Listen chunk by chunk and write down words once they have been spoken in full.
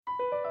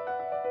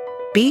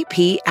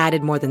BP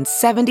added more than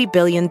 $70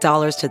 billion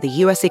to the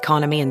U.S.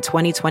 economy in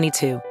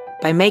 2022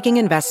 by making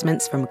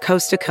investments from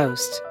coast to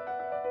coast.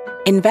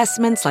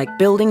 Investments like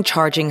building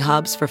charging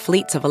hubs for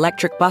fleets of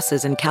electric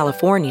buses in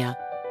California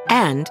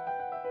and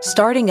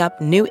starting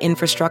up new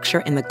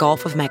infrastructure in the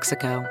Gulf of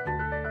Mexico.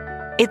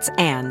 It's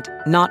and,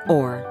 not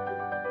or.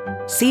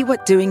 See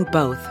what doing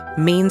both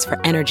means for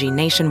energy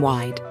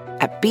nationwide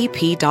at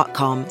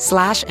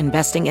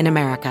bp.com/investing in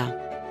America.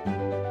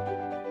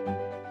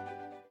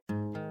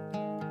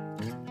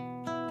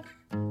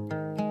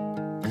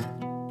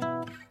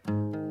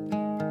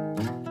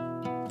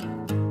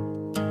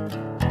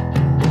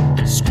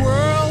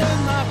 Squirrel in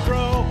my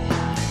fro,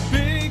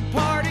 big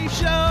party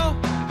show.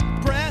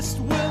 Breast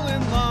will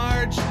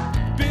enlarge,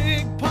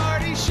 big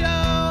party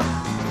show.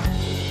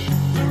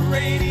 The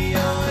radio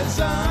is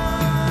on.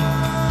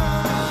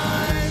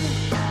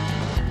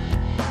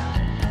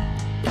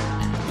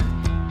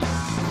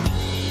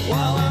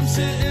 While I'm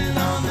sitting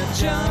on the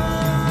john.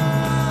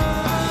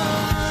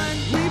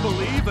 We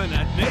believe in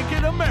a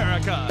naked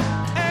America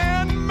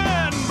and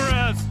man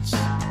breasts.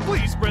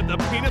 Please spread the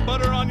peanut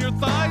butter on your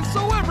thighs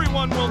so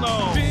everyone will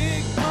know.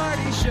 Big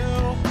party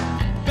show.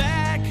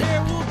 Back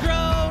hair will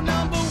grow.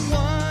 Number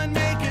one,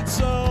 make it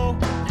so.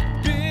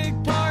 Big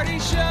party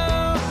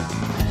show.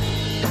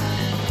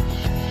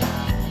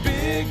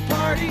 Big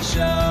party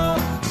show.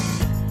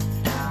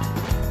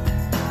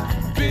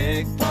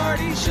 Big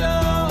party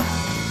show.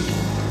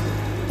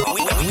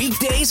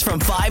 Weekdays from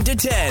 5 to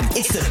 10.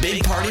 It's the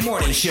Big Party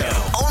Morning Show.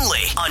 Only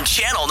on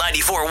Channel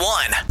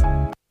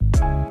 94.1.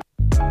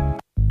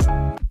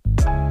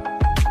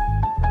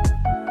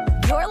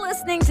 You're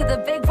listening to the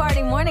Big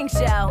Party Morning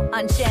Show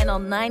on Channel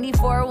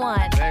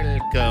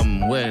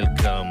 94.1.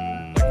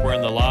 Welcome. We're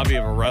in the lobby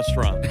of a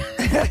restaurant.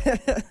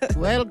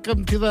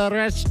 Welcome to the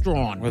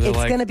restaurant. Where they're It's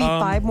like, going to be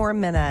 5 more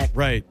minutes.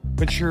 Right.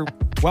 But you're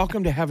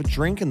welcome to have a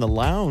drink in the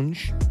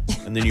lounge.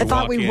 And then you I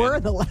thought walk we in, were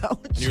the lounge.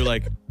 and you're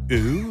like,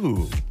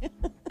 ooh.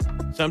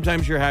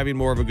 Sometimes you're having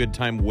more of a good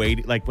time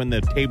waiting. Like when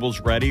the table's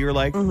ready, you're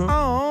like,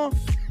 oh.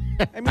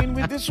 I mean,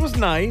 this was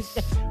nice.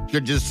 You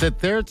just sit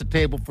there. It's a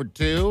table for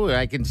two.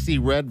 I can see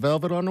red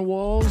velvet on the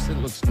walls. It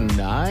looks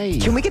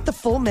nice. Can we get the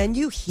full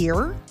menu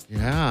here?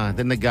 Yeah.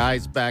 Then the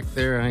guy's back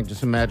there. I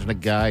just imagine a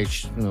guy,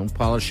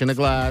 polishing a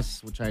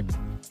glass, which I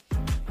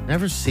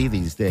never see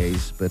these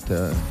days. But,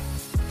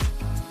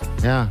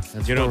 yeah.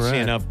 That's You don't where see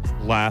we're at. enough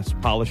glass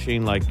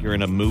polishing like you're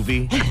in a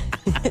movie.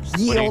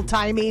 Ye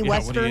old-timey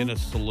When are you in Western. a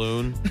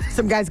saloon.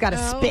 Some guy's got to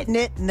spit in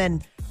it and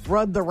then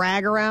rub the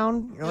rag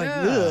around. You're like,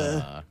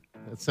 ugh.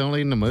 It's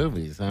only in the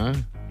movies, huh?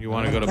 You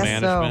want to go to guess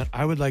management? so.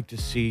 I would like to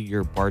see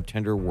your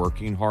bartender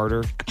working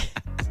harder.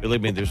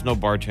 Believe me, there's no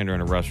bartender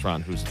in a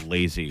restaurant who's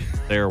lazy.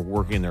 They're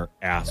working their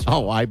ass off.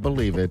 Oh, I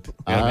believe it.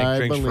 Gotta I make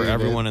drinks for believe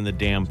everyone it. in the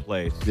damn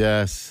place.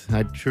 Yes,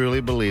 I truly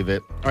believe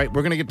it. All right,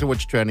 we're going to get to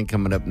what's trending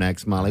coming up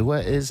next, Molly.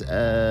 What is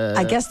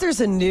I guess there's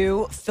a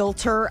new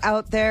filter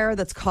out there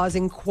that's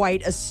causing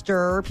quite a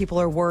stir. People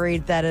are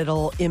worried that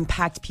it'll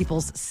impact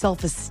people's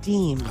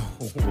self-esteem.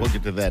 We'll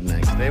get to that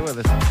next. Stay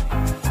with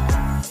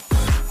us.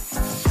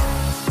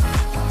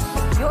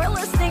 You're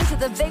listening to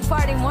the Big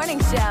Party Morning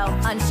Show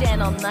on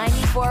Channel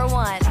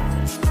 94.1.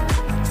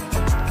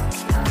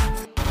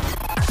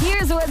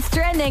 Here's what's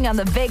trending on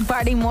the Big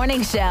Party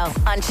Morning Show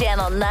on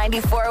Channel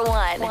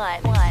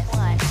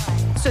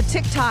 94.1. So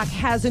TikTok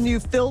has a new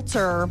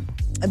filter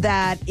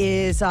that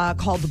is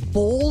called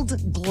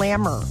Bold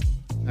Glamour.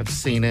 I've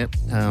seen it.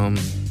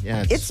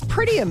 Yeah, It's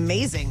pretty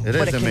amazing it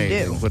what is it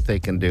amazing can do. what they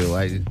can do.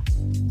 The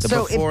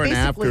So it before and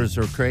basically- afters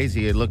are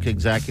crazy. It looked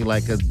exactly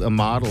like a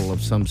model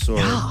of some sort.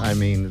 Yeah. I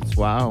mean, it's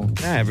wow.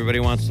 Yeah, everybody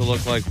wants to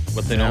look like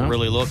what they Yeah. don't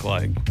really look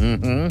like.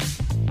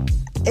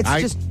 It's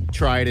I just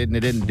tried it and it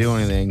didn't do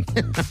anything.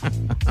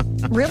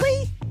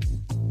 really.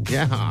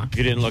 Yeah,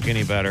 You didn't look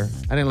any better.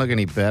 I didn't look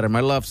any better.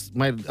 My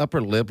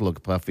upper lip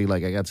looked puffy,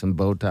 like I got some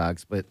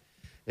Botox, but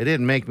it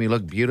didn't make me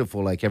look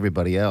beautiful like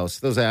everybody else.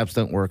 Those apps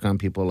don't work on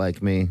people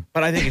like me.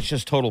 But I think it's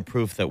just total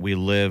proof that we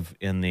live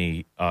in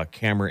the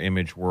camera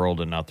image world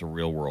and not the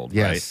real world,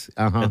 Yes,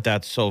 right?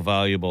 That's so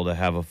valuable to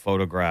have a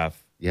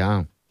photograph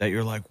Yeah, that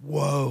you're like,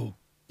 whoa,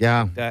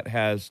 yeah, that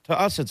has, to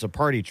us, it's a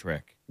party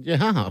trick. yeah.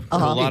 To a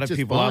lot It's of just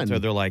people out fun. there,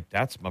 they're like,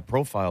 that's my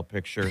profile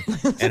picture.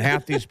 And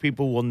half these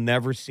people will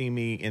never see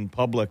me in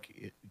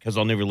public because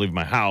I'll never leave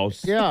my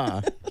house.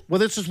 Yeah. Well,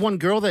 this is one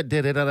girl that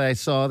did it, and I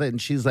saw that,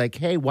 and she's like,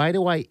 hey, why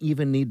do I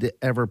even need to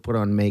ever put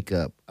on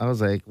makeup? I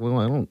was like, well,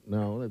 I don't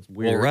know. That's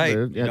weird. Well, right.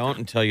 but, You don't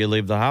until you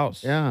leave the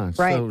house. Yeah.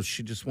 Right. So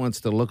she just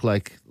wants to look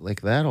like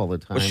that all the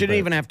time. Well, she didn't but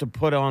even have to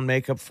put on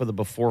makeup for the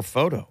before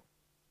photo.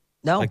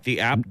 No. Like the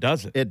app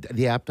does it.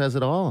 The app does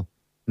it all.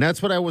 And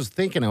that's what I was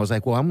thinking. I was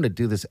like, well, I'm going to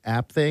do this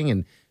app thing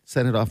and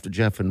send it off to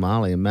Jeff and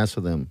Molly and mess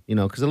with them,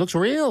 because it looks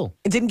real.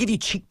 It didn't give you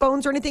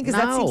cheekbones or anything? Because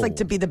that seems No. like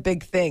to be the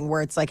big thing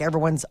where it's like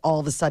everyone's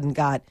all of a sudden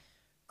got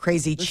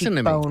crazy Listen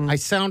to cheekbone. me. I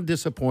sound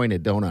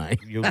disappointed, don't I?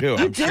 You do.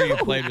 I'm sure you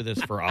played with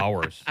this for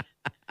hours.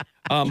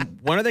 When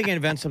are they going to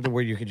invent something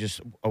where you could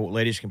just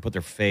ladies can put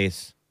their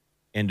face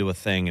into a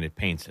thing and it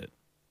paints it?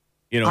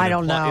 I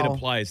don't know. It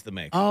applies the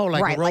makeup. Oh,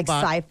 like Right, a like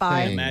robot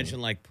sci-fi. thing. Imagine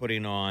like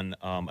putting on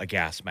a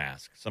gas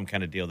mask, some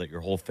kind of deal that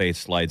your whole face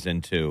slides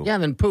into. Yeah,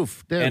 and then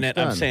poof. There, And it's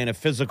I'm done. saying a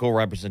physical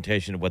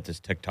representation of what this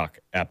TikTok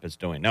app is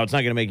doing. Now, it's not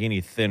going to make you any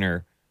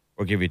thinner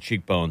or give you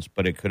cheekbones,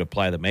 but it could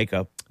apply the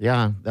makeup.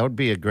 Yeah, that would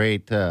be a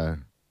great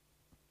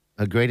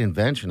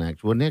invention,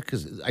 actually, wouldn't it?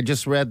 Because I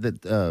just read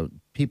that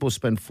people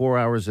spend 4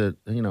 hours in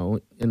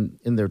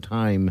their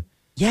time.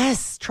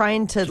 Yes,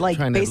 trying to Trying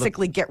to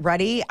basically get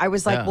ready. I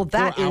was like, Yeah, well,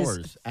 that 4 is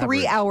hours 3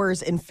 average.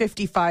 hours and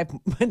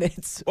 55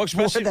 minutes more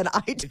than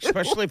I do.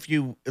 Especially if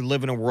you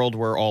live in a world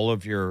where all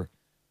of your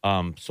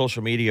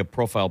social media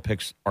profile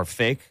pics are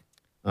fake.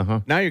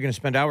 Uh-huh. Now you're going to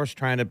spend hours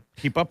trying to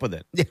keep up with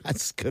it. Yeah,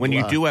 it's good when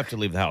you luck. do have to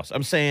leave the house.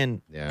 I'm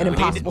saying Yeah. An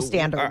impossible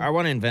standard. I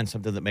want to invent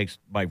something that makes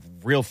my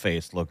real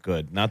face look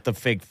good, not the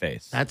fake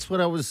face. That's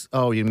what I was.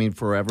 Oh, you mean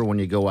forever when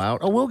you go out?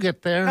 Oh, we'll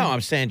get there. No, I'm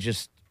saying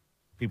just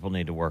people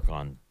need to work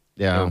on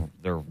Yeah.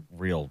 their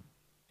real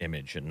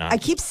image and not. I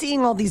keep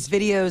seeing all these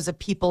videos of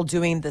people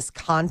doing this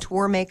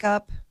contour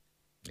makeup.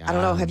 I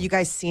don't know. Have you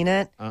guys seen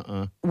it?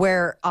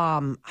 Where,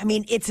 I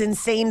mean, it's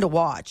insane to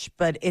watch,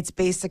 but it's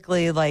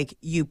basically like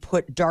you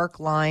put dark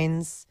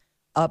lines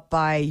up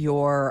by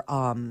your,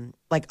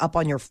 like up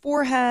on your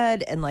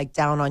forehead and like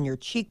down on your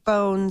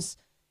cheekbones,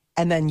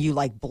 and then you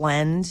like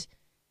blend,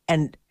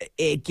 and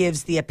it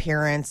gives the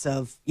appearance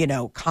of,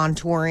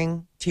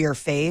 contouring to your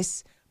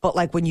face. But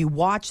like when you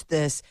watch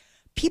this,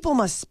 people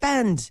must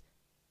spend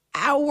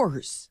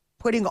hours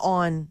putting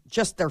on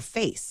just their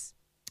face.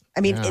 I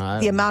mean,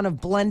 the amount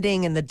of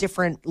blending and the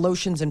different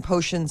lotions and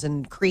potions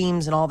and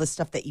creams and all this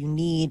stuff that you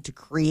need to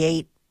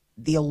create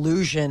the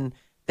illusion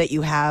that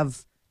you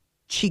have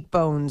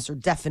cheekbones or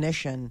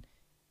definition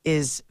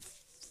is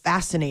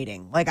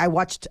fascinating. Like I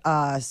watched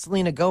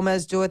Selena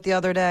Gomez do it the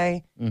other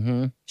day.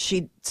 Mm-hmm.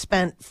 She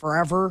spent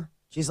forever.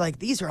 She's like,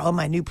 these are all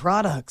my new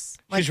products.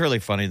 She's really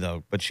funny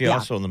though, but she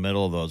also in the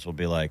middle of those will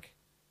be like,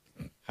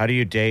 "How do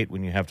you date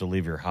when you have to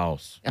leave your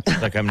house?" It's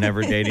like I'm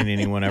never dating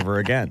anyone ever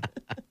again.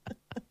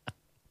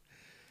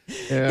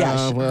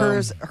 Yeah, well,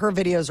 her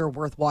videos are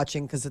worth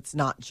watching because it's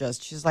not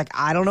just, she's like,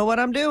 I don't know what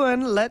I'm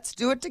doing. Let's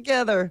do it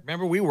together.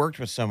 Remember, we worked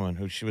with someone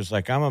who she was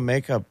like, "I'm a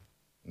makeup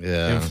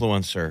yeah,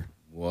 influencer,"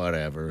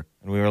 whatever.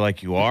 and we were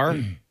like, "You are?"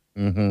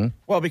 Mm-hmm.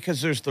 Well,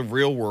 because there's the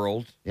real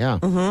world Yeah.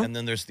 and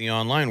then there's the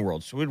online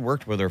world. So we'd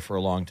worked with her for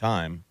a long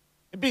time.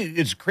 It'd be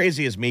as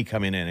crazy as me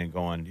coming in and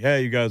going, "Yeah,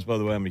 you guys, by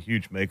the way, I'm a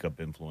huge makeup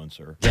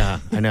influencer." Yeah,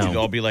 I You'd know.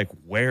 all be like,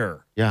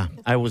 "Where?" Yeah,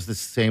 I was the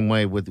same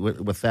way with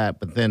that.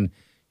 But then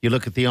you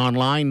look at the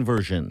online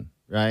version,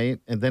 right?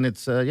 And then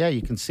it's,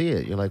 you can see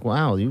it. You're like,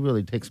 wow, you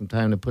really take some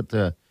time to put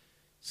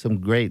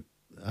some great,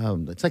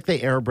 it's like they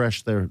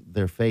airbrush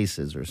their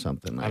faces or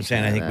something. I'm like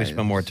saying that. I think we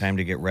spend more time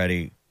to get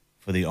ready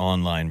for the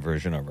online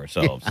version of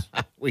ourselves.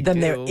 We Than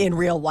do. their in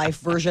real life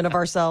version of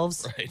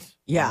ourselves. Right.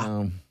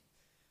 Yeah.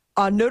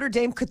 Notre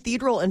Dame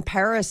Cathedral in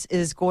Paris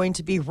is going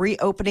to be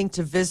reopening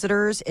to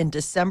visitors in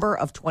December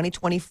of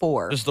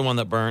 2024. This is the one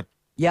that burnt.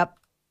 Yep.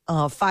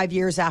 5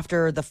 years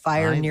after the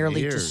fire 5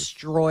 nearly years.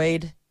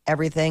 destroyed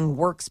everything.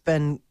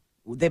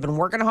 They've been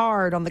working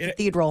hard on the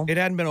cathedral. It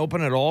hadn't been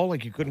open at all?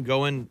 Like you couldn't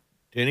go in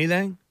to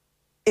anything?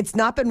 It's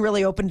not been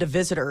really open to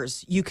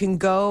visitors. You can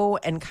go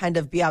and kind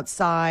of be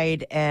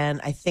outside,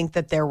 and I think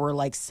that there were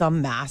like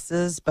some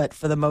masses, but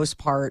for the most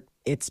part,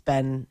 it's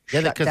been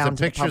shut because down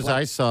the pictures to the I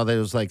public. saw, there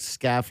was like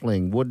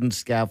scaffolding, wooden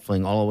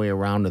scaffolding all the way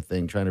around the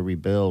thing, trying to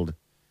rebuild.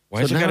 Why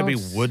has it now got to be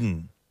it's-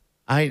 wooden?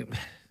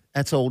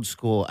 That's old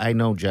school. I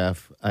know,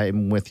 Jeff.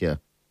 I'm with you.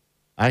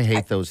 I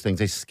hate those things.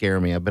 They scare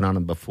me. I've been on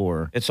them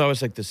before. It's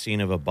always like the scene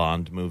of a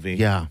Bond movie.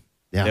 Yeah.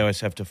 Yeah. They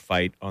always have to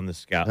fight on the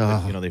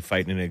Oh. they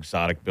fight in an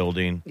exotic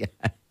building. Yeah.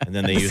 And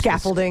then they The use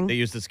scaffolding. They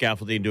use the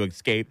scaffolding to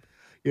escape.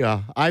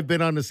 Yeah, I've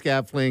been on the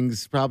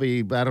scaffoldings probably,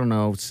 I don't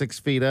know, 6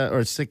 feet up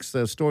or 6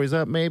 stories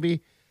up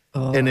maybe.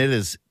 And it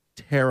is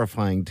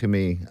terrifying to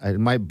me.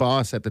 My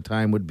boss at the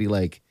time would be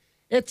like,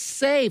 "It's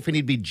safe." And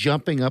he'd be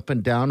jumping up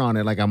and down on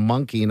it like a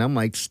monkey. And I'm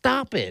like,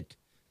 "Stop it."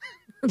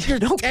 You're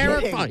No kidding.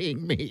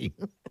 terrifying me.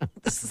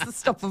 This is the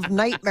stuff of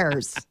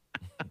nightmares.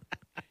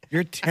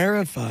 You're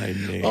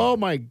terrifying me. Oh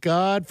my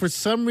God. For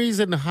some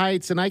reason,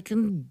 heights, and I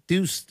can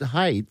do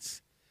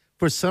heights.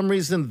 For some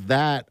reason,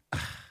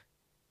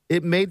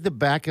 it made the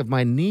back of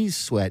my knees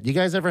sweat. You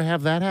guys ever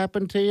have that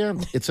happen to you?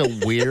 It's a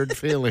weird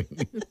feeling.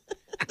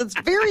 It's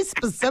very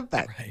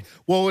specific. Right.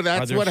 Well,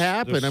 that's there's- what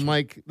happened. there's- I'm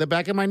like, the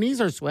back of my knees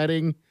are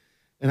sweating,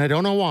 and I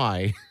don't know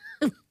why.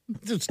 And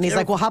he's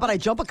like, well, how about I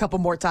jump a couple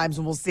more times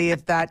and we'll see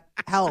if that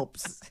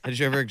helps. Did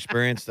you ever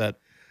experience that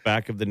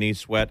back of the knee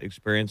sweat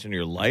experience in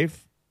your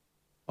life?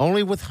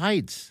 only with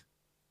heights.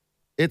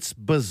 It's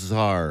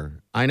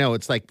bizarre. I know.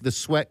 It's like the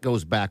sweat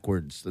goes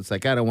backwards. It's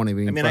like, I don't want to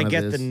be in I mean, front I of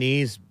get this. the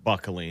knees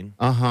buckling.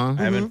 Uh-huh.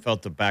 I haven't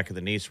felt the back of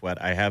the knee sweat.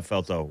 I have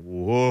felt a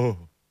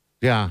whoa.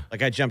 Yeah.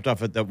 Like I jumped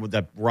off at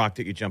that rock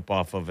that you jump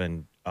off of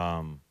in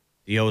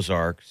the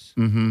Ozarks,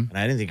 and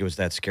I didn't think it was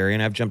that scary.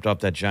 And I've jumped off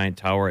that giant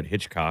tower at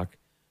Hitchcock,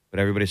 but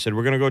everybody said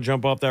we're going to go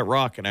jump off that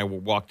rock, and I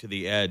walked to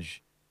the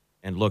edge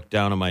and looked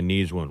down, and my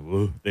knees went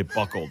whoa. They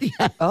buckled,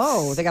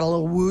 Oh, they got a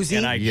little woozy.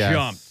 and I Yes.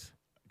 jumped.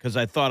 because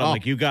I thought, I'm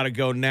like, you got to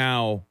go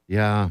now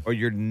Yeah. or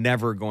you're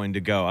never going to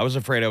go. I was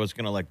afraid I was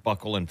going to like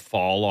buckle and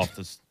fall off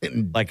this,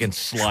 like and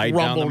slide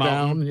down the Rumble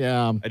mountain. down.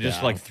 Yeah. I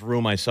just like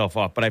threw myself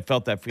off, but I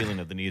felt that feeling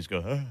of the knees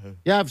go,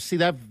 Yeah, I've seen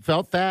that,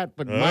 felt that,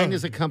 but mine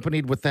is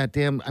accompanied with that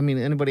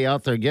anybody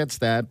out there gets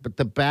that, but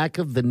the back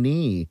of the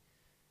knee,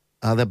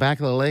 the back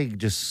of the leg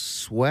just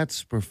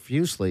sweats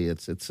profusely.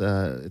 It's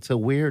a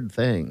weird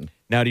thing.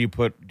 Now, do you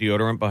put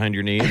deodorant behind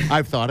your knee?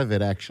 I've thought of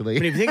it, actually. I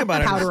mean, if you think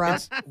about Powder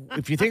it,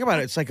 if you think about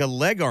it, it's like a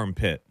leg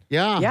armpit.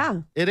 Yeah.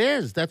 Yeah. It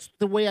is. That's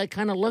the way I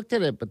kind of looked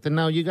at it, but then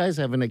now you guys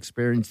haven't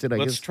experienced it, I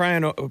Let's guess. try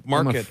and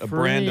market a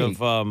brand of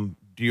freak.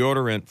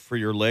 deodorant for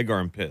your leg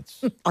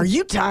armpits. Are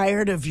you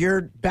tired of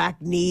your back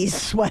knees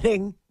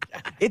sweating?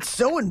 It's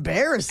so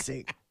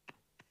embarrassing.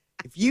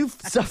 If you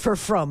suffer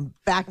from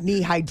back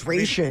knee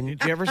hydration,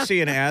 Did you ever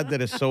see an ad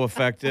that is so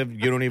effective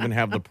you don't even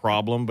have the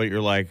problem, but you're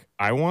like,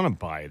 I want to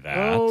buy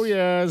that? Oh,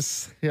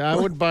 yes. Yeah, I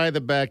would buy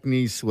the back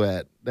knee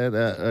sweat, that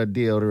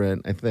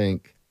deodorant, I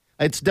think.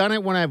 It's done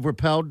it when I've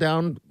rappelled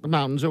down the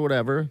mountains or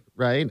whatever,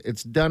 right?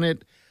 It's done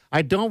it.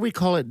 I don't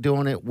recall it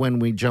doing it when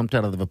we jumped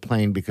out of the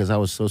plane because I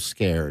was so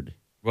scared.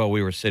 Well,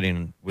 we were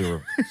sitting. We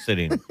were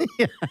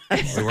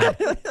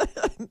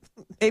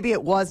maybe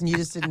it was and you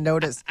just didn't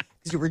notice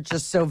because you were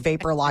just so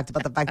vapor locked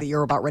about the fact that you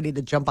were about ready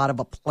to jump out of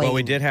a plane. Well,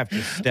 we did have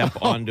to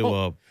step onto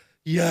a.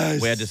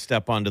 Yes. We had to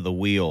step onto the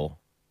wheel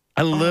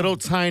A little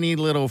tiny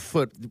little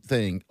foot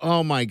thing.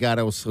 Oh, my God.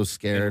 I was so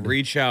scared. and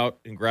reach out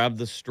and grab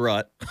the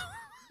strut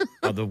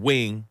of the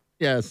wing,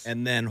 Yes.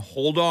 and then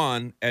hold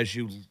on as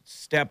you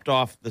stepped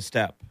off the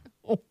step.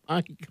 Oh,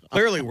 my God.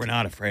 Clearly, we're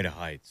not afraid of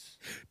heights.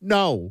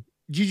 No.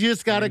 You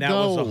just got to And that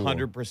go. was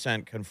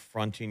 100%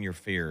 confronting your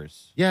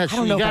fears. Yes, I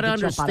don't you know if got to I could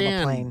jump out of a plane.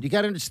 understand. You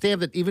got to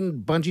understand that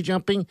even bungee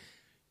jumping,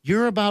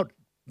 you're about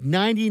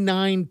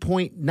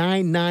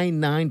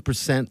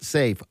 99.999%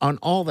 safe on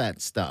all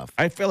that stuff.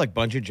 I feel like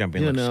bungee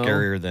jumping You looks know.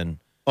 scarier than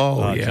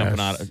jumping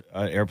out of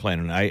an airplane.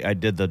 And I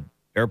did the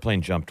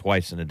airplane jump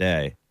twice in a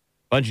day.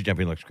 Bungee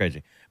jumping looks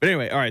crazy. But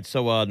anyway, all right,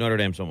 so Notre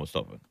Dame's almost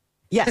open.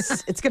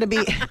 Yes, it's going to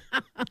be.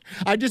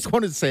 I just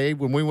want to say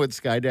when we went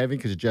skydiving,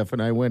 because Jeff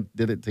and I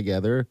did it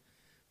together,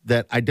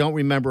 that I don't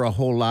remember a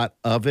whole lot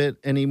of it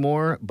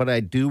anymore, but I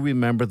do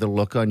remember the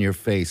look on your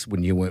face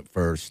when you went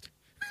first.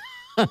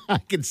 I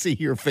can see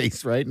your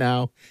face right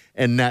now,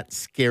 and that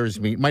scares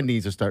me. My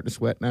knees are starting to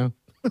sweat now.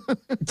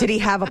 Did he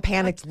have a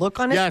panicked look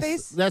on his Yes,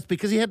 face? that's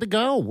because he had to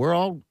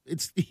go.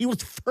 He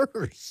was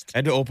first I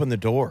had to open the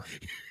door.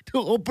 to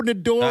open the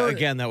door.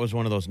 Again, that was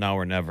one of those now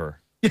or never.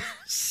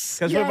 Because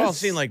we've all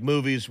seen like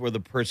movies where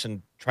the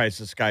person tries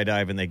to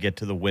skydive and they get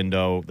to the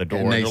window, the door,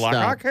 and they they're like,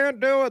 stop. I can't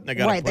do it. And they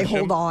got Right, they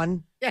hold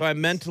on. So I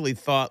mentally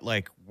thought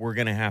like we're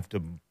going to have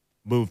to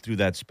move through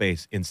that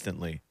space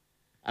instantly.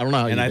 I don't know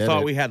how And you I did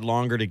thought it. we had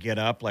longer to get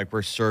up, like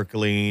we're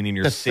circling and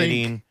you're To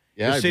sitting. think.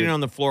 Yeah, You're I sitting did. on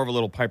the floor of a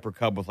little Piper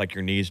Cub with like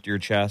your knees to your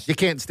chest. You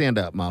can't stand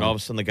up, Mom. And all of a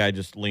sudden the guy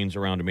just leans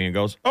around to me and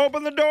goes,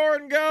 open the door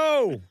and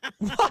go.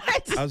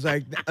 What? I was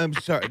like, I'm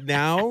sorry.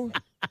 Now?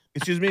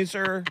 Excuse me,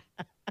 sir?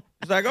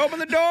 He's like, open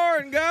the door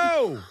and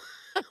go.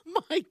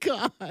 My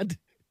God.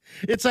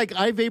 It's like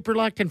I vapor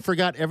locked and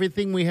forgot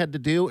everything we had to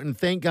do, and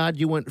thank God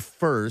you went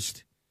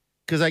first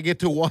because I get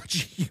to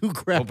watch you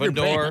grab Open your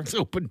door. pants,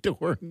 open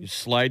door. You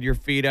slide your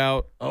feet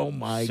out. Oh,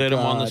 my Sit God.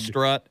 them on the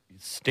strut. You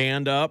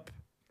stand up.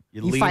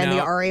 You You lean finally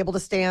out. are able to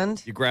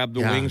stand? You grab the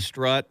Yeah. wing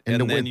strut,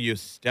 And and, the then wing- you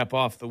step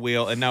off the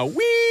wheel, and now,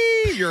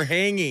 whee, you're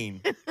hanging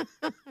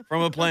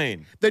from a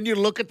plane. Then you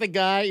look at the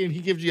guy, and he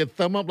gives you a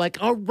thumb up like,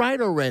 all right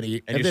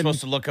already. And you're then, supposed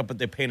to look up, but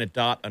they paint a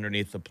dot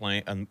underneath the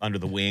plane, under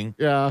the wing.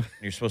 Yeah, And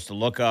you're supposed to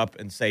look up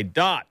and say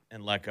dot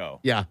and let go.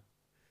 yeah.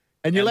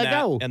 And you And let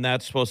that- go. And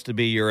that's supposed to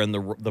be you're in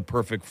the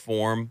perfect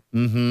form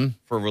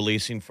for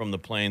releasing from the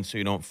plane so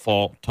you don't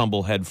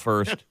tumble head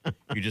first.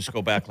 You just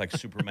go back like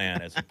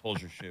Superman as he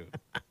pulls your chute.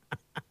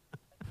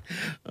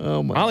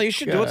 Oh, my Molly, you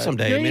should do it God.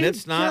 someday. Yeah, I mean, you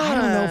it's not. I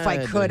don't know if I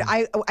God. could.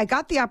 I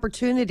got the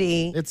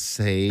opportunity, It's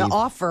safe. the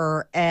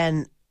offer,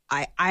 and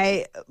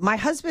my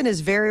husband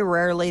is very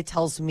rarely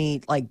tells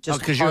me like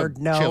just 'cause you have hard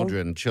no.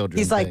 children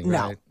He's like, thing,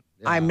 no, right?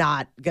 I'm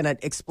not gonna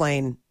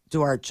explain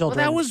to our Well,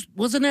 children.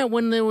 wasn't that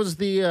when there was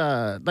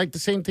the like the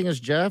same thing as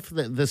Jeff,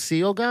 the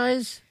SEAL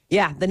guys?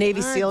 yeah, the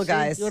Navy All right, SEAL see,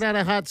 guys. You had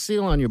a hot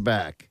seal on your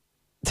back.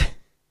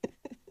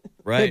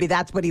 Right. Maybe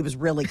that's what he was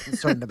really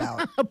concerned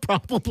about.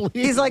 Probably.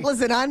 He's like,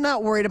 listen, I'm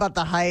not worried about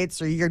the heights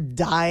or you're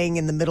dying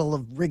in the middle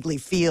of Wrigley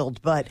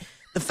Field, but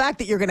the fact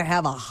that you're going to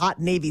have a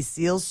hot Navy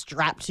SEAL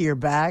strapped to your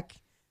back,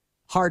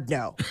 hard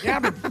no.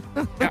 Yeah,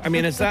 I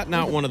mean, is that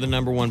not one of the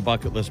number one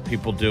bucket list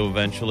people do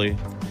eventually?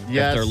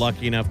 Yes. If they're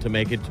lucky enough to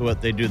make it to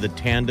it, they do the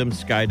tandem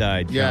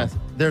skydive. jump. Yes,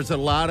 there's a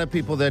lot of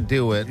people that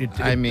do it.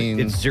 I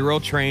mean, it's zero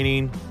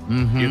training.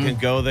 You can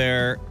go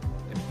there,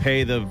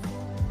 pay the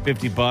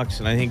 $50,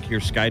 and I think you're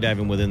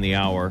skydiving within the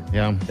hour.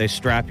 Yeah. They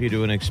strap you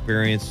to an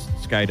experienced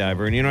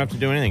skydiver, and you don't have to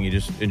do anything. You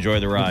just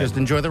enjoy the ride. just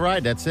enjoy the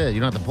ride. That's it. You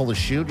don't have to pull the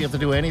chute. You have to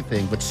do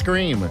anything but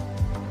scream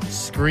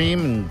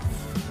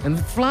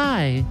and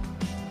fly.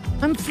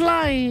 I'm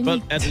flying.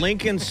 But at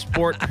Lincoln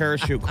Sport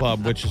Parachute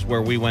Club, which is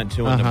where we went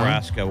to in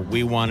Nebraska,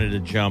 we wanted to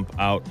jump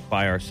out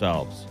by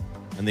ourselves.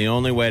 And the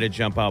only way to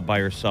jump out by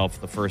yourself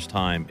the first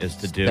time is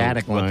to do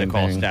what they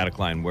call a static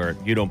line, where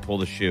you don't pull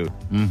the chute.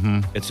 Mm-hmm.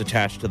 It's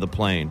attached to the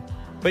plane.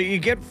 But you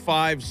get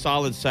 5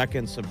 solid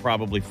seconds of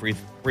probably free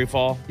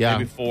fall. Yeah.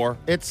 Maybe 4.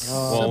 It's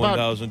well, about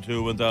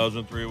 1002,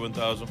 1003,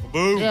 1000.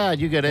 Boom. Yeah,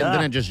 you get it, and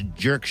then it just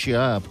jerks you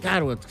up.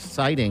 God, what's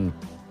exciting.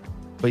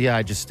 But yeah,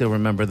 I just still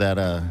remember that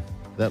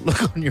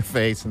look on your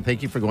face. And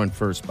thank you for going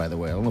first, by the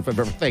way. I don't know if I've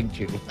ever thanked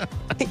you.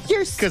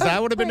 You're so Because I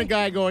would have been the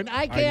guy going,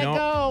 I can't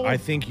go. I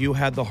think you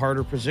had the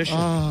harder position.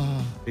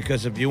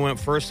 Because if you went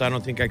first, I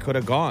don't think I could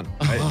have gone.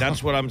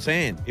 That's what I'm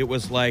saying. It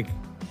was like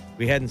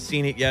we hadn't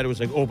seen it yet. It was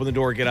like, open the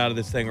door, get out of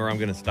this thing, or I'm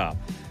going to stop.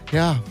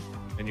 Yeah.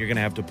 And you're going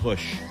to have to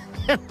push.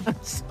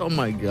 Oh,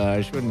 my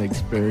gosh. What an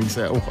experience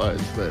that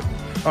was. But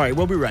all right,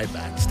 we'll be right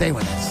back. Stay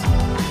with us.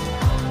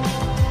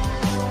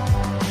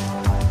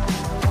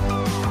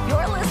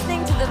 You're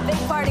listening to the Big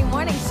Party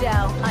Morning Show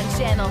on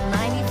Channel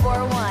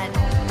 94.1.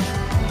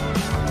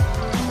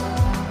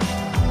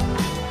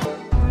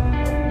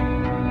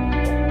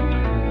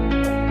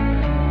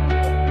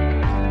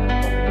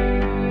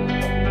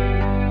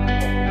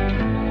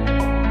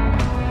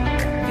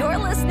 You're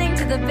listening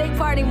to the Big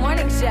Party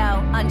Morning Show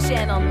on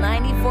Channel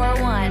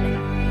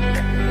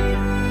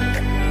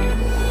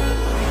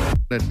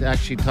 94.1. To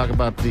actually talk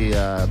about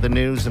the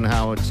news and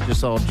how it's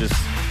just all just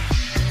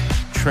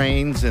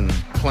trains and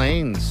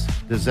planes,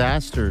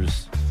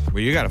 disasters.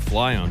 Well, you got to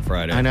fly on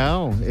Friday. I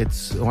know.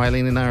 It's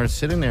Eileen and I are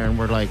sitting there and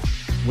we're like,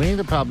 we need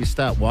to probably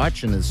stop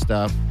watching this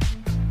stuff.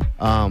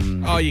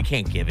 You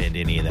can't give in to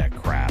any of that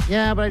crap.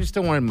 Yeah, but I just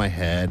don't want it in my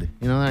head.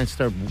 You know, I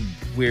start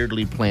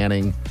weirdly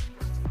planning.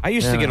 I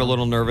used to get a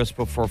little nervous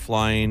before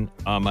flying.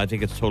 I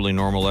think it's totally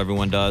normal.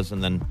 Everyone does.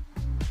 And then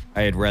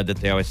I had read that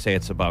they always say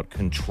it's about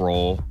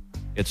control.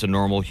 It's a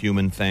normal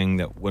human thing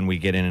that when we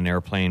get in an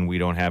airplane, we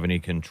don't have any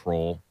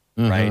control,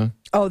 right?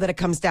 Oh, that it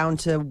comes down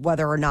to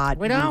whether or not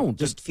We don't.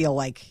 just feel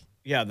like.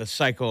 Yeah, the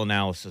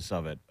psychoanalysis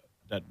of it,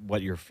 that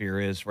what your fear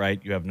is, right?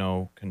 You have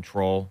no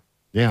control.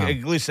 Yeah.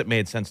 At least it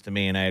made sense to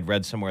me. And I had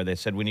read somewhere they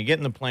said when you get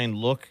in the plane,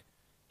 look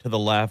to the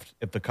left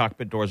if the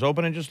cockpit door's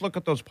open and just look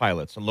at those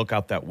pilots and look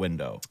out that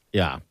window.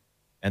 Yeah.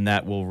 And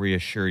that will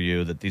reassure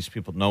you that these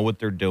people know what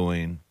they're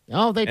doing.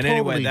 Oh, they And totally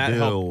anyway, that do.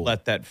 helped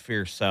let that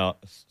fear sail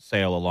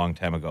a long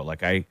time ago.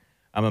 Like I'm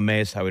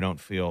amazed how we don't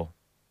feel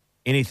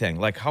anything,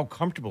 like how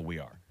comfortable we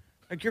are.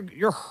 Like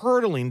you're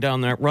hurtling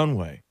down that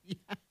runway. Yes.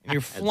 And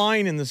you're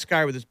flying in the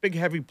sky with this big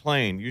heavy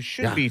plane. You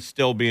should be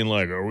still being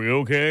like, "Are we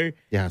okay?"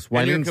 Yes,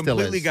 and you're Wyleen still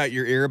completely is. got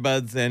your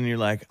earbuds in. And you're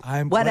like,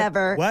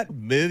 Whatever. What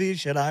movie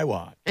should I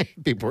watch?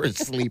 People are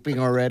sleeping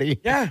already.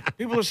 Yeah,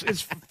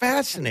 it's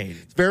fascinating.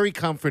 It's very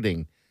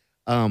comforting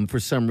for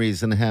some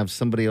reason to have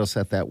somebody else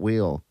at that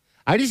wheel.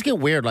 I just get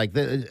weird. Like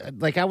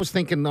I was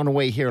thinking on the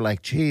way here,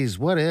 like, geez,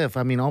 what if?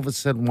 I mean, all of a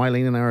sudden,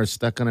 Wyleen and I are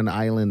stuck on an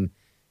island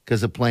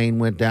because the plane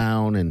went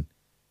down, and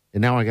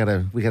now we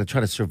gotta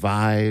try to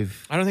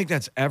survive. I don't think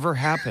that's ever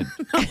happened.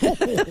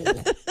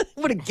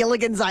 What a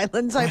Gilligan's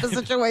Island type of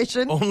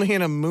situation. Only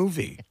in a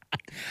movie.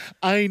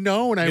 I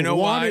know, and I know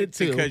wanted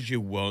why? to. Because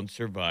you won't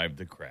survive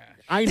the crash.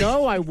 I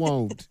know I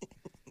won't.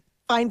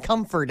 Find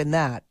comfort in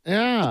that.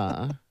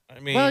 Yeah. I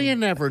mean, Well, you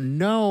never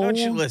know. don't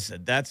you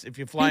listen? That's if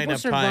you fly People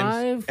enough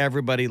times, survive.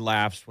 everybody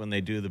laughs when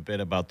they do the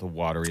bit about the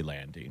watery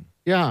landing.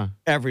 Yeah.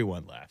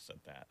 Everyone laughs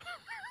at that.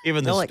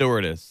 Even the They're like-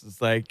 stewardess.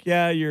 It's like,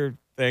 yeah, your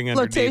thing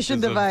underneath Flotation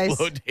is a device.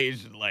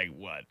 Flotation, like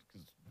what?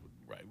 'Cause,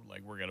 right,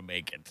 like we're gonna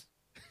make it.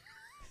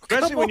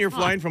 Especially when you're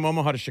flying from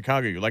Omaha to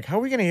Chicago, you're like, how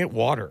are we gonna hit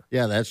water?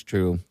 Yeah, that's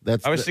true.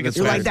 That's I always think it's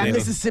You're like that fascinating.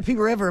 Mississippi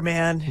River,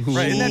 man.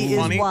 Right, isn't that She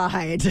funny? is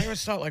wide. I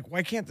always thought, like,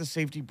 why can't the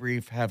safety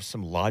brief have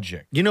some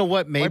logic? You know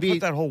what? Why Maybe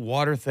put that whole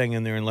water thing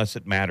in there unless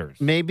it matters?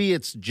 maybe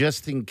it's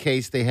just in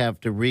case they have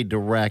to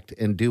redirect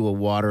and do a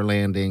water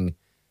landing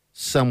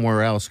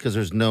somewhere else because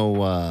there's no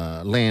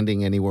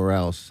landing anywhere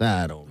else.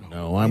 I don't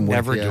know. I'm with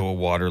Never ya. do a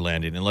water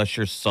landing unless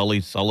you're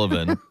Sully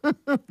Sullivan,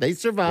 They where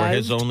survived.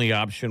 his only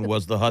option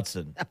was the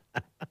Hudson.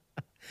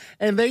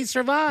 And they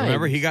survived.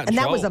 Remember, he got in And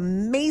that trouble. was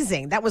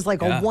amazing. That was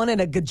like Yeah. a 1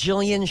 in a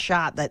gajillion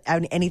shot that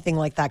anything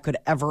like that could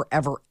ever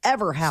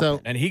happen.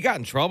 So And he got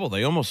in trouble.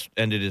 They almost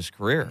ended his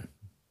career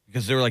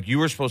because they were like, you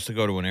were supposed to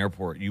go to an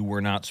airport. You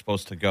were not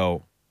supposed to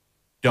go.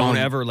 Don't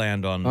ever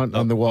land on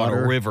the water.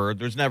 on a river.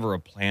 There's never a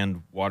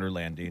planned water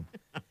landing.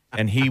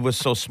 And he was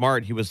so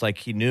smart. He was like,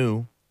 he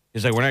knew.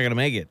 He's like, we're not going to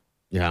make it.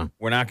 yeah.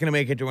 We're not going to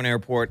make it to an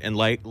airport. And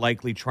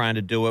likely trying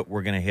to do it,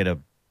 we're going to hit a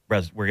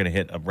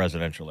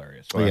residential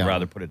area. So Yeah. I'd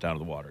rather put it down to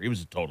the water. He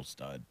was a total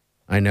stud.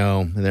 I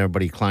know. And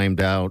everybody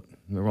climbed out.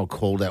 Remember how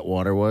cold that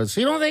water was?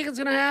 So you don't think it's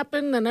going to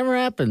happen? That never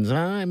happens, huh?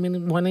 I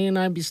mean, Wendy and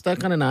I'd be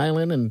stuck on an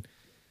island and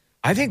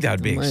I think that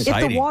would be If the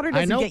exciting. If the water I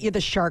doesn't know. get you,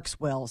 the sharks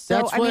will. So,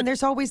 That's I mean, what-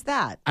 there's always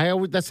that.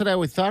 that's what I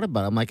always thought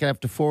about. I'm like, I have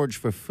to forage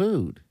for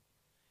food.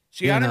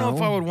 See, You I don't know if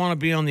know? I would want to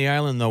be on the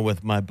island though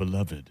with my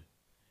beloved,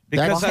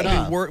 because That's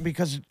I'd tough. be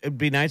because it'd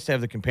be nice to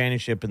have the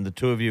companionship and the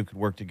two of you could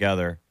work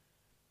together.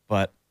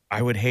 But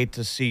I would hate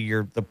to see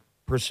the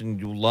person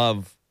you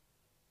love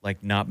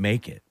like not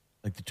make it.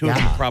 Like the two of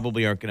them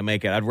probably aren't going to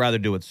make it. I'd rather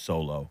do it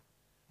solo.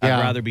 Yeah.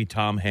 I'd rather be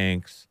Tom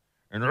Hanks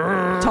and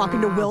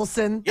Talking to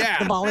Wilson, the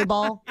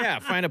volleyball. Yeah,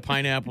 find a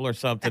pineapple or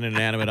something, an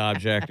inanimate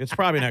object. It's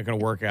probably not going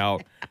to work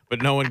out,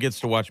 but no one gets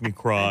to watch me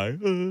cry.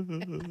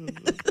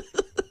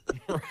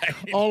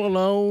 Right? All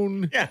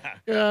alone. Yeah,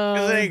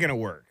 because it ain't going to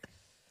work.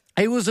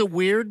 It was a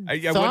weird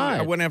thought.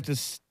 I wouldn't have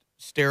to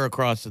stare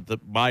across at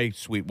my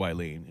sweet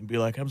Wileen and be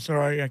like, I'm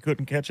sorry, I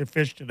couldn't catch a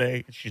fish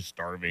today. She's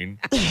starving.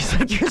 She's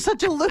like, you're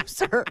such a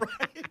loser.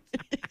 Right?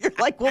 You're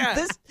like, well,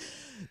 this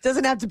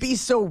doesn't have to be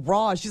so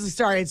raw. She's like,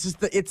 sorry,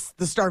 it's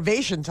the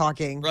starvation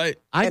talking. Right.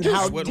 I And just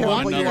how Would terrible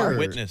want you another are.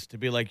 witness to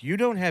be like, you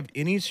don't have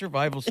any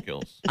survival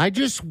skills. I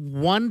just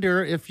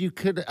wonder if you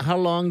could, how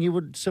long you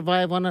would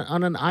survive on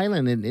an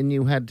island, and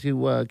you had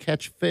to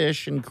catch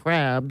fish and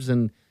crabs,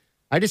 and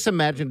I just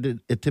imagined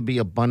it to be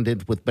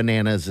abundant with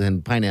bananas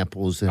and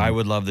pineapples. And I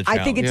would love the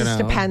challenge. I think it just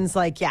know? depends.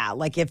 Like,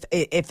 like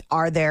if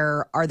are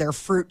there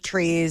fruit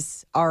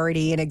trees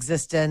already in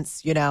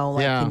existence? You know,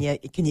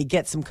 like can you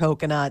get some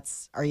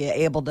coconuts? Are you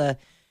able to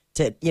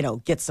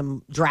get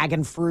some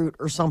dragon fruit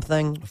or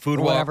something? Food,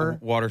 or whatever.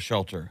 water,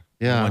 shelter.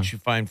 Yeah. And once you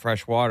find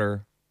fresh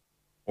water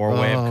or a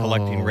way of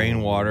collecting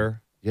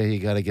rainwater. Yeah, you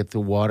got to get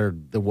the water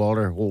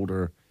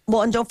holder.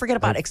 Well, and don't forget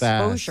about Like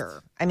fast.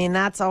 exposure. I mean,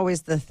 that's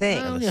always the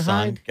thing. Well, The you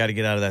sun. hide. Got to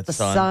get out of that the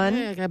sun. sun.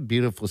 Yeah, I got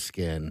beautiful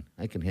skin.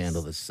 I can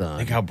handle the sun.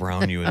 Think how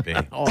brown you would be.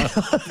 Like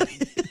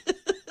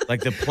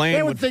the plane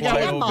They would would think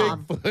fly I'm over.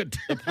 Bigfoot.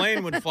 The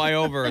plane would fly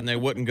over and they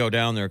wouldn't go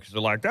down there because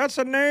they're like, that's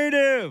a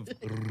native.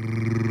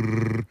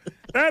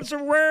 That's a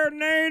rare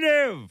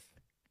native.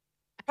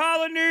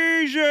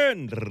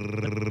 Polynesian.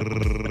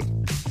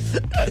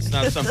 It's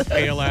not some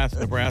pale ass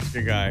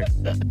Nebraska guy.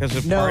 Because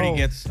if No. Party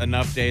gets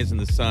enough days in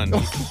the sun,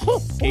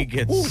 he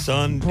gets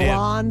sun dipped.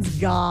 Bronze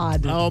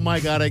god. Oh my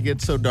God, I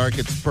get so dark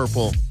it's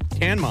purple.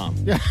 Tan Mom.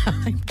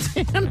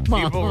 Tan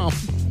People Mom.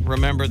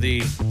 remember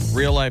the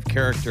real life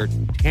character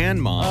Tan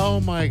Mom Oh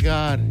my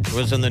God.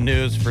 was in the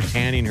news for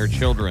tanning her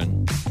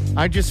children.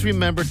 I just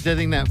remember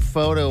getting that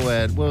photo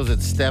at, what was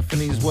it,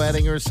 Stephanie's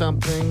wedding or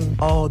something?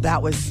 Oh,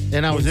 that was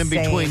And I was insane.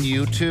 in between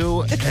you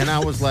two, and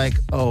I was like,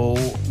 oh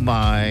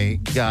my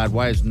God,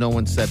 why has no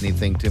one said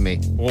anything to me?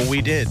 Well,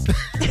 we did.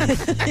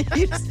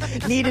 You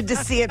just needed to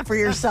see it for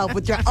yourself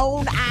with your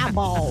own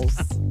eyeballs.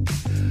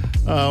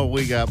 Oh,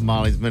 we got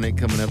Molly's Minute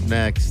coming up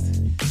next.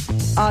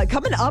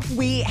 Coming up,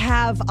 we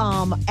have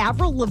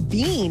Avril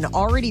Lavigne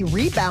already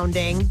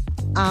rebounding.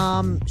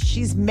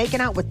 She's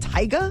making out with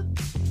Tyga.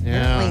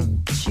 Yeah.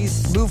 Apparently,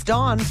 she's moved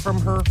on from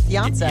her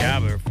fiance. Yeah,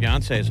 but her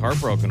fiance is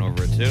heartbroken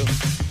over it, too.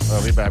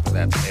 We'll be back with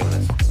that. Stay with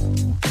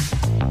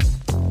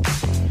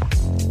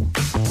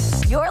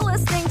us. You're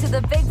listening to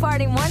the Big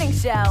Party Morning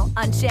Show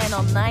on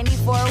Channel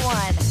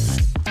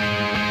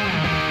 94.1.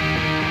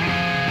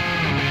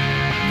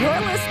 You're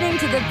listening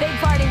to the Big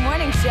Party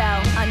Morning Show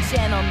on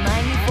Channel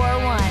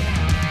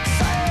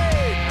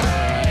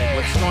 94.1.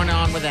 What's going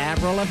on with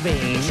Avril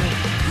Lavigne?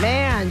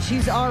 Man,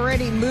 she's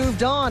already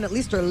moved on. At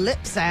least her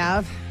lips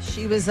have.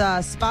 She was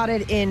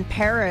spotted in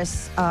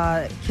Paris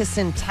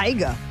kissing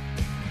Tyga.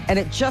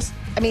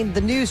 And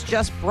the news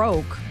just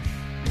broke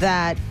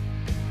that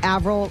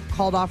Avril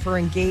called off her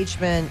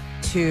engagement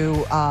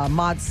to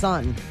Maud's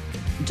son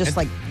just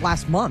like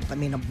last month. I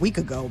mean, a week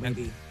ago,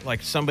 maybe.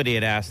 Like somebody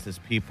had asked his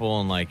people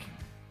and like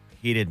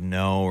he didn't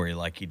know or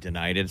like he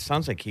denied it. It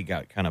sounds like he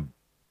got kind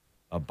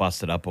of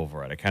busted up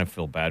over it. I kind of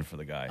feel bad for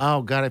the guy.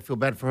 Oh, God, I feel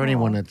bad for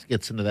anyone that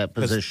gets into that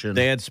 'Cause position.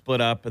 They had split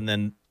up and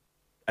then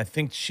I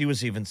think she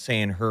was even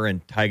saying her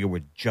and Tyga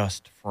were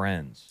just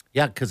friends.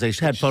 Yeah, because they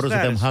had photos of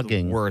That them is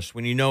hugging. The worst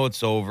when you know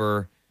it's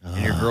over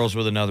and your girl's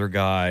with another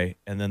guy,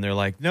 and then they're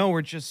like, "No,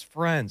 we're just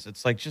friends."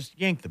 It's like just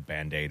yank the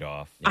Band-Aid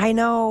off. I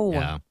know.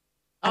 Yeah.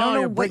 I don't know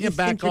you're what bringing you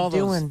back think you're all those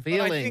doing. But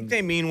feelings. I think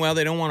they mean well.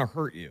 They don't want to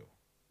hurt you,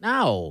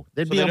 No,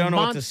 they'd so be they a don't know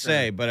what to monster.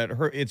 say. But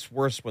it's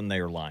worse when they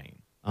are lying.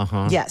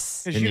 Uh-huh.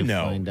 Yes. Because Then you you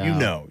know, find you out.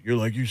 know, you're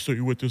like you say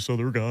you with this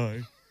other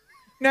guy.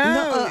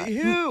 No,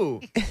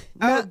 who?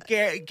 Oh,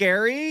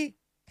 Gary.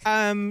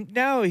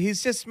 No,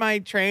 he's just my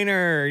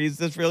trainer. He's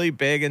just really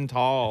big and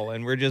tall,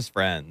 and we're just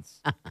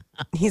friends.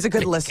 He's a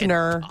good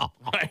listener.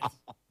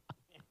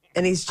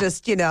 And he's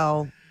just,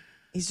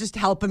 he's just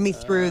helping me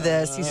through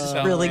this. He's just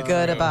really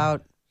good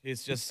about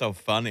He's just so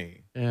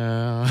funny,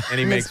 Yeah. and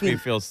he Makes makes me me-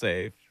 feel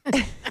safe.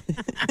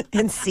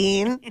 and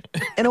seen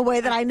in a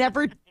way that I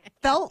never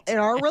felt in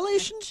our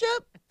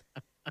relationship.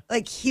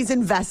 Like he's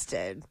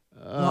invested.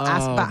 He'll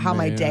ask about how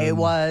my day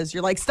was.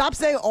 You're like, stop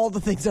saying all the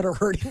things that are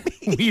hurting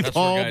me. We've That's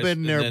where all guys-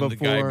 been there and then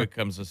before. The guy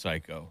becomes a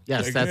psycho.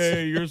 Yes, like, that's-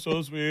 hey, you're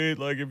so sweet.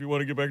 Like, if you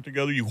want to get back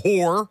together, you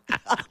whore.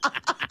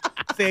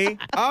 See?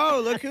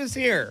 Oh, look who's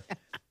here.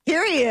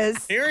 Here he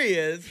is. Here he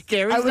is.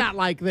 Gary's not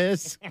like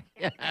this.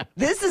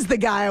 This is the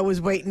guy I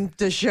was waiting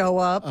to show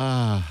up.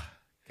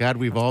 God,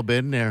 we've all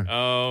been there.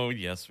 Oh,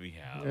 yes, we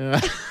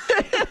have.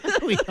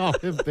 We all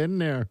have been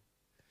there.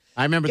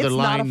 I remember It's the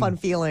line. not a fun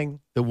feeling.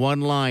 The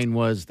one line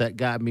was that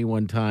got me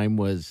one time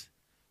was,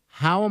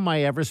 how am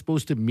I ever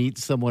supposed to meet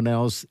someone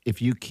else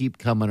if you keep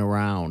coming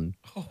around?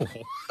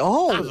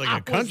 Oh, Sounds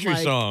like a country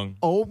like, song.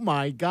 Oh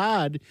my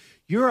God.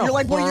 You're a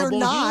like, well, you're horrible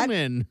not.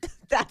 human.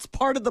 that's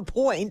part of the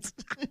point.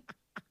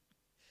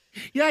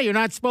 Yeah, you're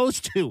not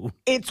supposed to.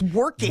 It's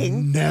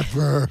working.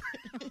 Never.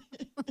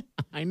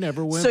 I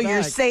never went So back.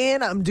 you're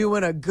saying I'm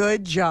doing a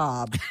good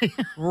job.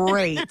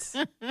 Great.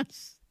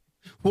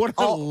 What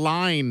a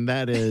line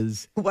that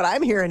is. What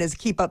I'm hearing is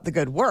keep up the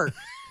good work.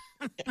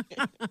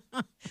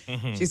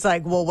 She's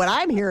like, well, what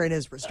I'm hearing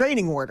is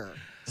restraining order.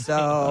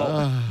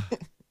 So,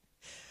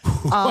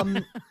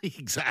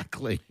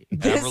 Exactly.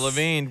 Avril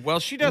Lavigne. Well,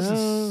 she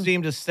doesn't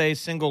seem to stay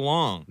single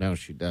long. No,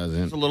 she She's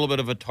doesn't. a little bit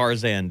of a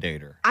Tarzan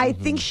dater. I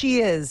think she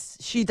is.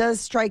 She does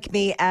strike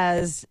me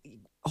as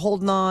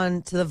holding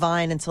on to the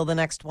vine until the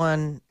next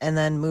one and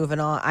then moving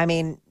on. I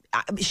mean,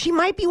 she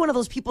might be one of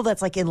those people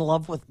that's like in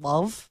love with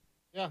love,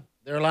 Yeah,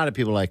 there are a lot of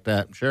people like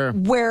that. Sure.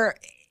 where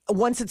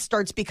once it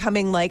starts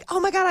becoming like, oh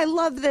my God, I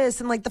love this,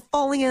 and like the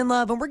falling in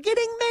love, and we're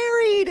getting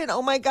married, and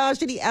oh my gosh,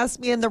 did he ask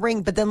me in the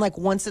ring? But then like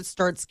once it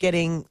starts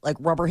getting like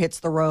rubber hits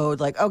the road,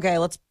 like, okay,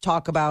 let's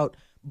talk about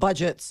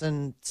budgets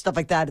and stuff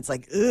like that. It's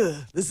like, ugh,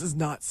 this is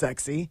not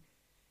sexy.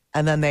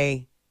 And then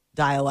they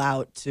dial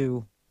out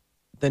to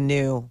the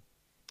new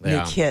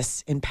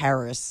kiss in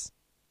Paris.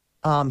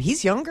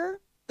 He's younger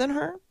than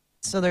her.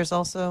 So there's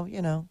also,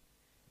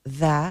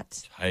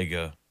 that.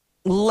 Tyga.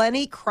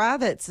 Lenny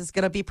Kravitz is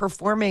going to be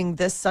performing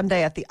this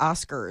Sunday at the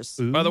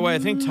Oscars. By the way, I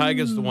think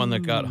Tyga's the one that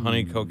got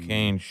honey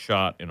cocaine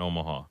shot in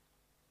Omaha.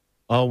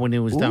 Oh, when he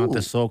was down at the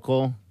Ooh.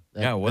 Sokol?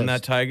 Yeah, wasn't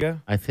that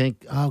Tyga? I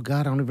think, oh,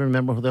 God, I don't even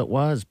remember who that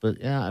was. But,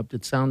 yeah,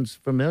 it sounds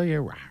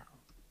familiar.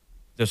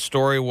 The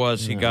story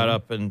was he got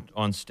up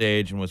on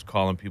stage and was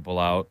calling people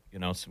out,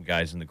 some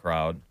guys in the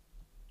crowd,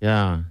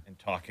 Yeah. and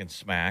talking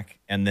smack.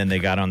 And then they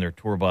got on their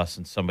tour bus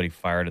and somebody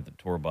fired at the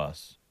tour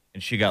bus.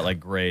 And she got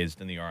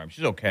grazed in the arm.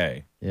 She's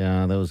okay,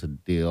 Yeah, that was a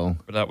deal.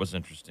 but that was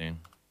interesting.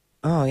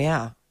 Oh,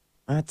 yeah.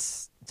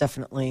 That's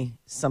definitely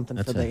something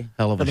That's for a the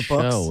hell of for a the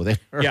books. show. There.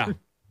 Yeah,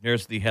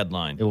 there's the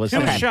headline. It was- Two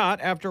Okay. shot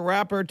after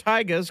rapper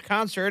Tyga's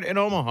concert in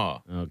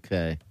Omaha.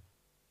 Okay.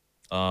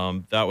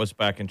 That was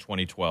back in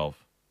 2012.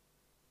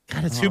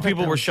 God, it's Two like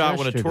people that were was shot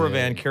when a tour yesterday.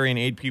 van carrying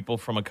 8 people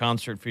from a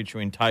concert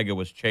featuring Tyga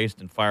was chased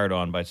and fired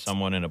on by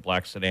someone in a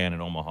black sedan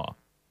in Omaha.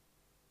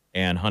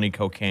 And honey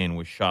cocaine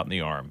was shot in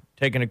the arm.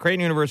 Taken to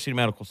Creighton University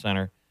Medical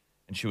Center,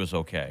 and she was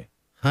okay.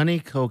 Honey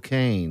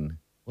Cocaine.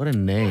 What a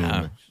name.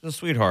 Yeah, she's a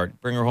sweetheart.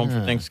 Bring her home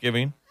for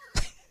Thanksgiving.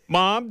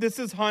 Mom, this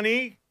is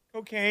honey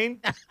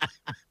cocaine.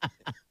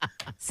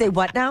 Say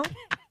what now?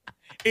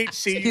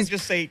 HC, you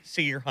just say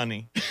your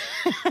honey.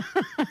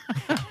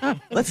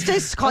 Let's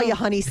just call you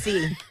Honey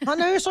C.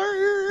 Honey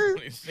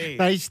C.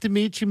 Nice to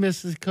meet you,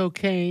 Mrs.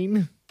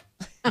 Cocaine.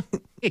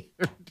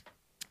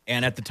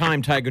 And at the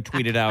time, Tyga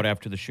tweeted out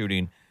after the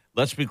shooting,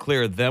 let's be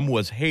clear, them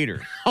was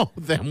haters, Oh,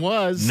 them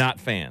was. not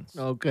fans.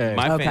 Okay.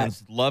 My Okay.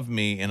 fans love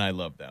me, and I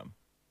love them.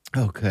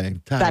 Okay.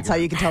 That's how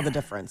you can tell the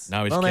difference.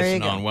 Now he's Well, there you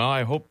kissing go. on. Well,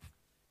 I hope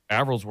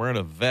Avril's wearing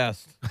a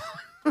vest.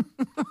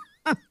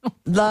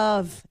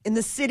 Love in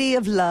the city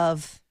of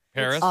love.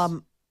 Paris?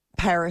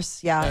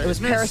 Paris, yeah. It was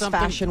Isn't it Paris something-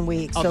 Fashion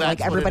Week. Oh, So, that's like,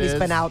 what it everybody's is?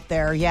 been out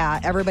there. Yeah,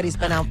 everybody's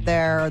been out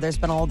there. There's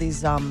been all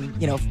these,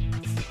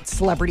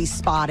 celebrity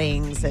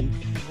spottings and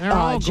They're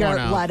all going Jared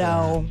out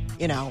Leto,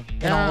 in all of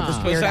his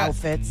Yeah. weird Was that-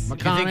 outfits. You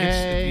think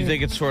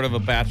McConaughey. it's sort of a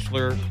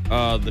Bachelor,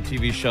 the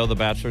TV show, The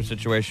Bachelor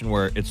situation,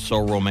 where it's so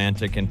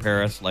romantic in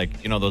Paris?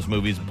 Like, those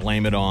movies,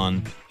 Blame It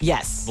On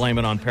Yes.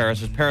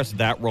 Paris. Is Paris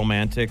that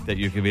romantic that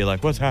you could be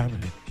like, what's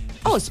happening?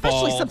 Oh,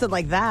 especially fall. something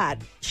like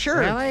that. Sure.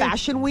 Really?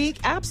 Fashion Week.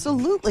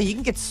 Absolutely. You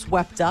can get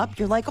swept up.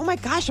 You're like, oh my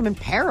gosh, I'm in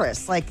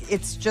Paris. Like,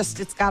 it's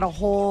got a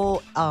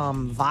whole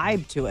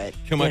vibe to it.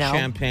 Too much you know?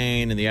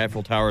 champagne and the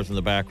Eiffel Tower's in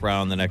the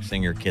background. The next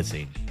thing you're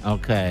kissing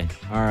Okay.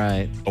 All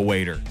right. a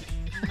waiter.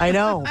 I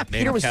know.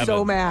 Peter was Kevin.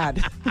 so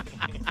mad.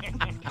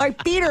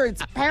 Like, Peter,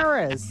 it's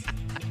Paris.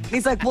 And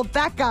he's like, well,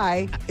 that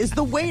guy is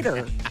the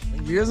waiter.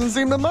 He doesn't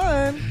seem to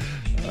mind.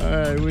 All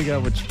right. We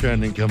got what's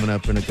trending coming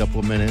up in a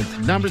couple of minutes.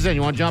 Numbers in.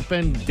 You want to jump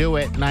in? Do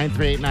it.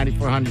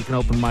 938-9400. You can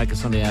open mic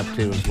us on the app,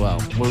 too, as well.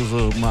 What's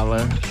up,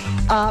 Mother?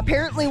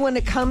 Apparently, when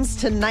it comes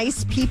to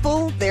nice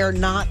people, they're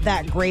not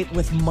that great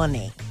with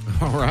money.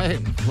 All right.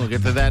 We'll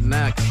get to that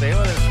next. Stay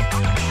with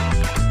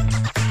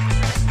us.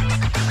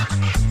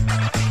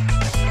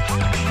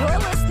 You're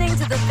listening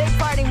to the Big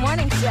Party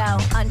Morning Show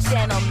on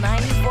Channel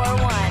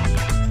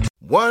 94.1.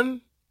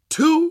 1,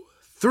 2,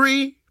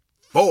 3,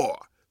 4.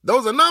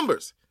 Those are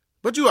numbers.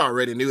 But you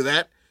already knew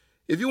that.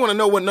 If you want to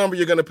know what number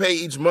you're going to pay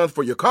each month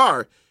for your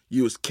car,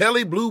 use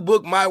Kelley Blue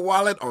Book My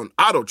Wallet on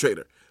Auto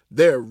Trader.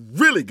 They're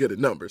really good at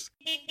numbers.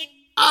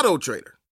 Auto Trader.